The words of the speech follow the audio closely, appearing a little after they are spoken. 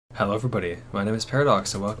Hello everybody, my name is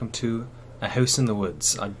Paradox and welcome to A House in the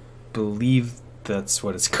Woods. I believe that's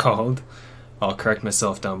what it's called. I'll correct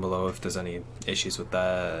myself down below if there's any issues with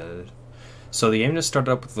that. So the game just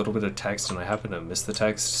started up with a little bit of text and I happen to miss the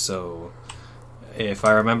text, so if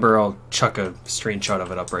I remember I'll chuck a screenshot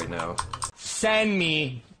of it up right now. Send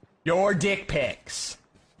me your dick pics,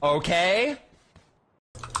 okay?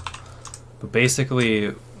 But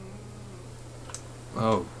basically...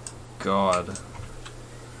 oh god.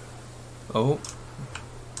 Oh.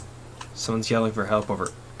 Someone's yelling for help over...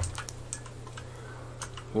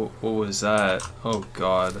 What was that? Oh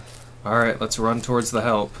god. Alright, let's run towards the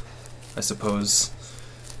help, I suppose.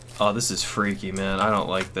 Oh, this is freaky, man. I don't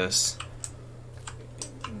like this.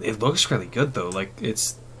 It looks really good, though. Like,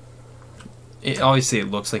 obviously it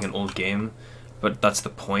looks like an old game, but that's the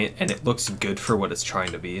point, and it looks good for what it's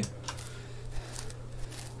trying to be.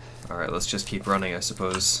 Alright, let's just keep running, I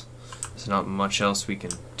suppose. There's not much else we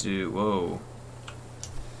can do. Whoa.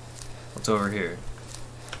 What's over here?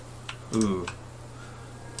 Ooh.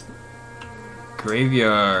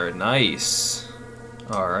 Graveyard. Nice.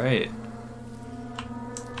 Alright.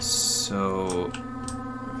 So...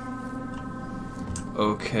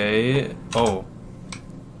 okay. Oh.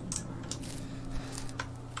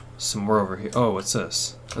 Some more over here. Oh, what's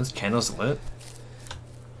this? Are those candles lit?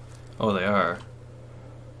 Oh, they are.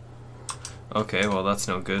 Okay, well that's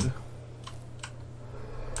no good.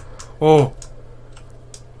 Oh!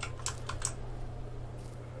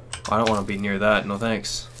 I don't want to be near that. No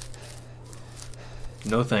thanks.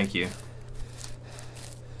 No thank you.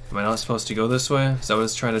 Am I not supposed to go this way? Is that what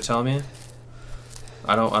it's trying to tell me?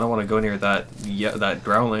 I don't want to go near that that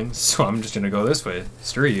growling, so I'm just gonna go this way.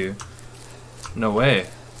 Screw you. No way.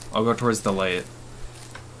 I'll go towards the light.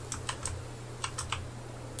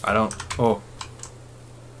 I don't... oh.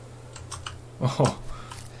 Oh.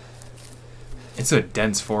 It's a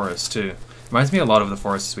dense forest, too. Reminds me a lot of the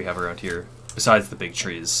forests we have around here. Besides the big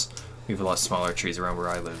trees. We have a lot smaller trees around where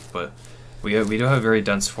I live, but we do have very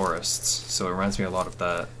dense forests, so it reminds me a lot of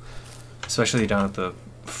that. Especially down at the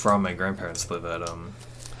farm my grandparents live at.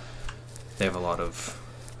 They have a lot of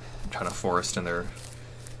kind of forest in their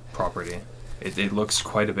property. It looks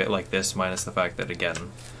quite a bit like this, minus the fact that,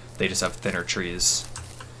 again, they just have thinner trees.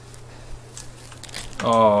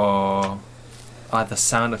 Oh... ah, the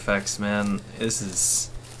sound effects, man. This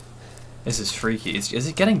is freaky. Is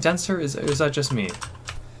it getting denser? Is that just me?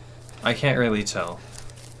 I can't really tell.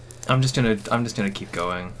 I'm just gonna keep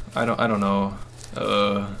going. I don't know.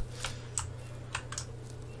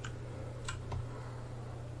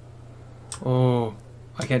 Oh,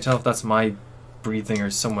 I can't tell if that's my breathing or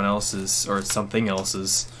someone else's or something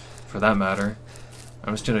else's, for that matter.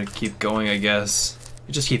 I'm just gonna keep going, I guess.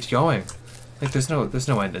 It just keeps going. Like there's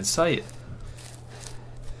no end in sight.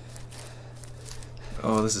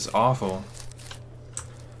 Oh, this is awful.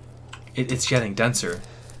 It's getting denser.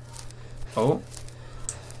 Oh.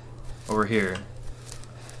 Over here.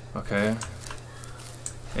 Okay.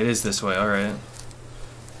 It is this way, alright.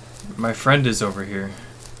 My friend is over here.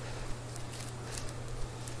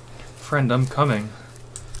 Friend, I'm coming.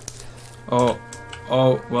 Oh.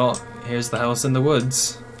 Oh, well, here's the house in the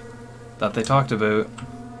woods that they talked about.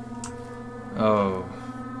 Oh.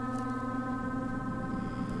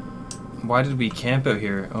 Why did we camp out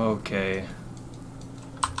here? Okay.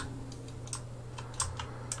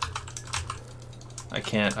 I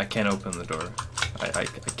can't open the door. I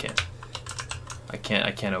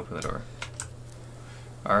can't open the door.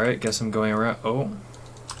 Alright, guess I'm going around. Oh.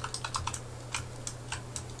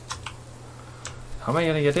 How am I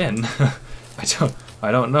gonna get in?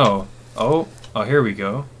 I don't know. Oh, here we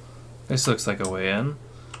go. This looks like a way in.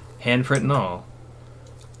 Handprint and all.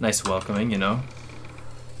 Nice welcoming, you know.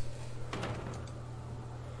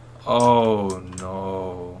 Oh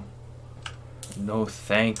no. No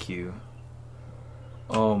thank you.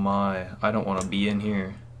 Oh my, I don't want to be in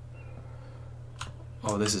here.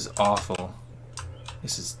 Oh, this is awful.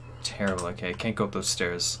 This is terrible. Okay, I can't go up those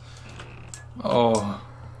stairs. Oh.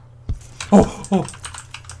 Oh, oh.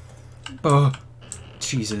 Oh.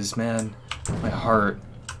 Jesus, man. My heart.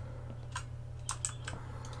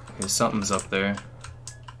 Okay, something's up there.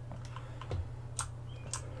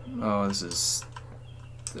 Oh, this is...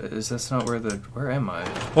 is this not where the... where am I?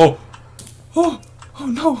 Oh! Oh! Oh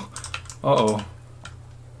no! Uh-oh.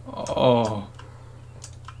 Oh.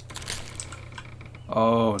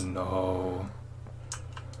 Oh no.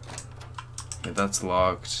 Okay, that's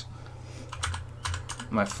locked.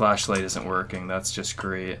 My flashlight isn't working, that's just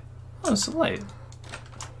great. Oh, it's a light.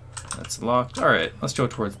 That's locked. Alright, let's go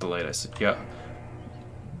towards the light. I said, yeah.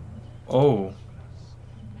 Oh.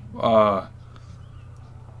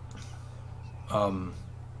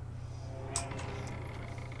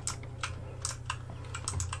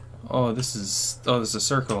 Oh, this is a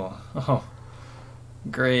circle. Oh,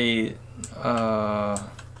 great.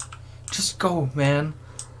 Just go, man.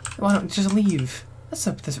 Why don't you just leave? That's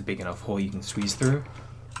a big enough hole you can squeeze through.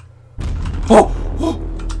 Oh! Oh!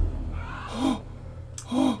 Oh!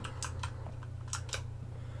 Oh!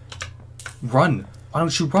 Run! Why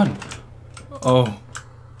don't you run? Oh.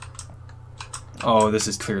 Oh, this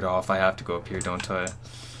is cleared off. I have to go up here, don't I?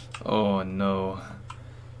 Oh no.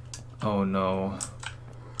 Oh no.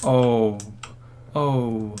 Oh.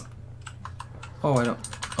 Oh. Oh, I don't.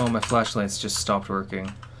 Oh, my flashlights just stopped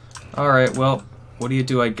working. Alright, well, what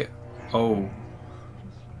do? I get? Oh.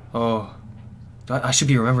 Oh. I should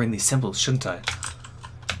be remembering these symbols, shouldn't I?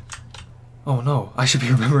 Oh no, I should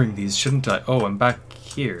be remembering these, shouldn't I? Oh, I'm back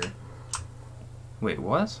here. Wait,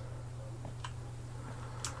 what?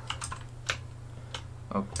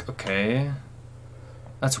 Okay.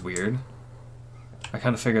 That's weird. I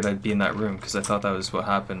kind of figured I'd be in that room because I thought that was what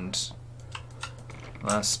happened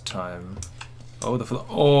last time. Oh,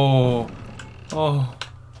 oh! Oh!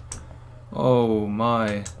 Oh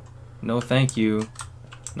my. No thank you.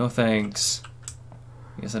 No thanks.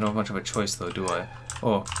 I guess I don't have much of a choice though, do I?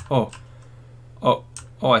 Oh, oh. Oh,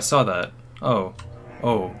 oh, I saw that. Oh.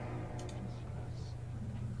 Oh.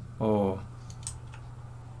 Oh.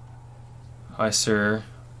 Hi, sir.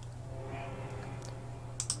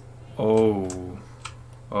 Oh.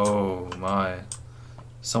 Oh my.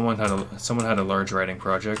 Someone had a large writing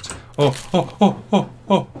project. Oh, oh, oh, oh,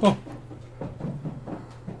 oh, oh.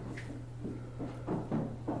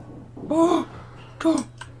 Oh, no.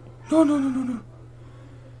 No, no, no, no, no.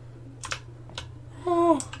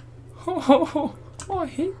 Oh. Oh, oh, oh, oh, I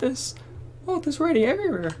hate this. Oh, there's writing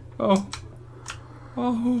everywhere. Oh.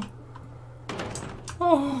 Oh.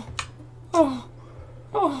 Oh. Oh.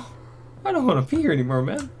 Oh. I don't want to be here anymore,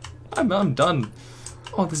 man. I'm done.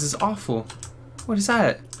 Oh, this is awful. What is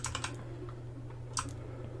that?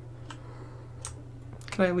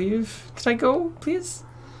 Can I leave? Can I go, please?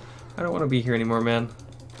 I don't want to be here anymore, man.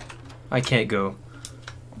 I can't go.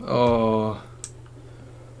 Oh.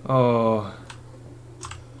 Oh.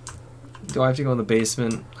 Do I have to go in the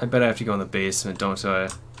basement? I bet I have to go in the basement, don't I?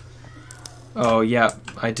 Oh, yeah,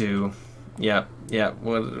 I do. Yeah, yeah.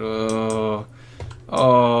 What? Oh.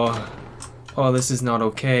 Oh. Oh, this is not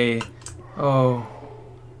okay. Oh.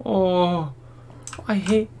 Oh. I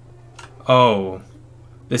hate. Oh.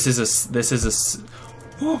 This is a.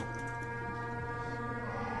 Oh.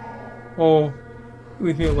 Oh.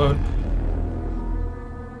 Leave me alone.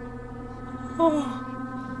 Oh.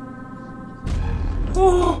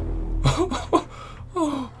 Oh.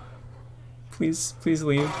 Oh. Please, please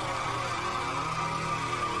leave.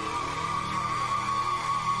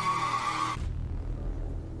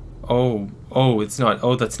 Oh, oh, it's not.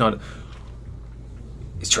 Oh, that's not.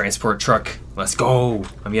 It's transport truck. Let's go.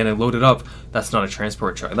 I'm gonna load it up. That's not a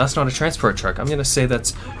transport truck. That's not a transport truck. I'm gonna say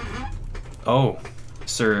that's. Oh,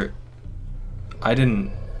 sir. I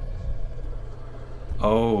didn't.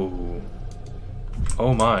 Oh.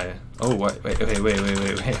 Oh my. Oh, what? Wait, wait.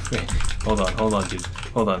 Hold on, dude.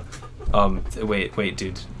 Hold on. Wait,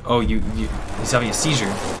 dude. Oh, he's having a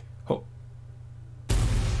seizure. Oh.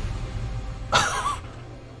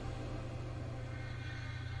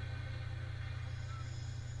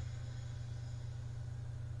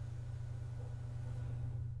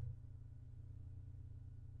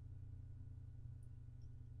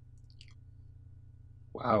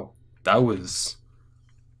 Wow, that was.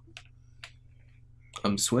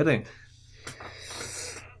 I'm sweating.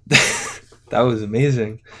 That was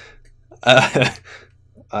amazing. I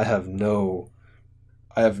have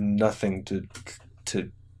nothing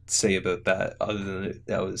to say about that other than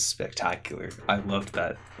that was spectacular. I loved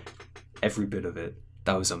that, every bit of it.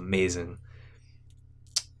 That was amazing.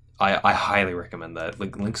 I highly recommend that.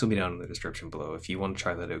 Like, links will be down in the description below. If you want to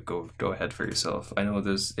try that out, go ahead for yourself. I know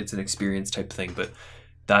it's an experience type thing, but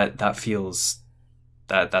that feels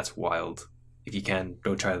that's wild. If you can,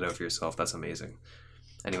 go try that out for yourself. That's amazing.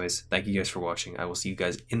 Anyways, thank you guys for watching. I will see you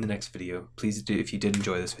guys in the next video. Please do, if you did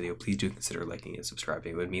enjoy this video, please do consider liking and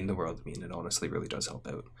subscribing. It would mean the world to me, and it honestly really does help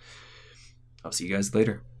out. I'll see you guys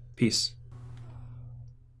later. Peace.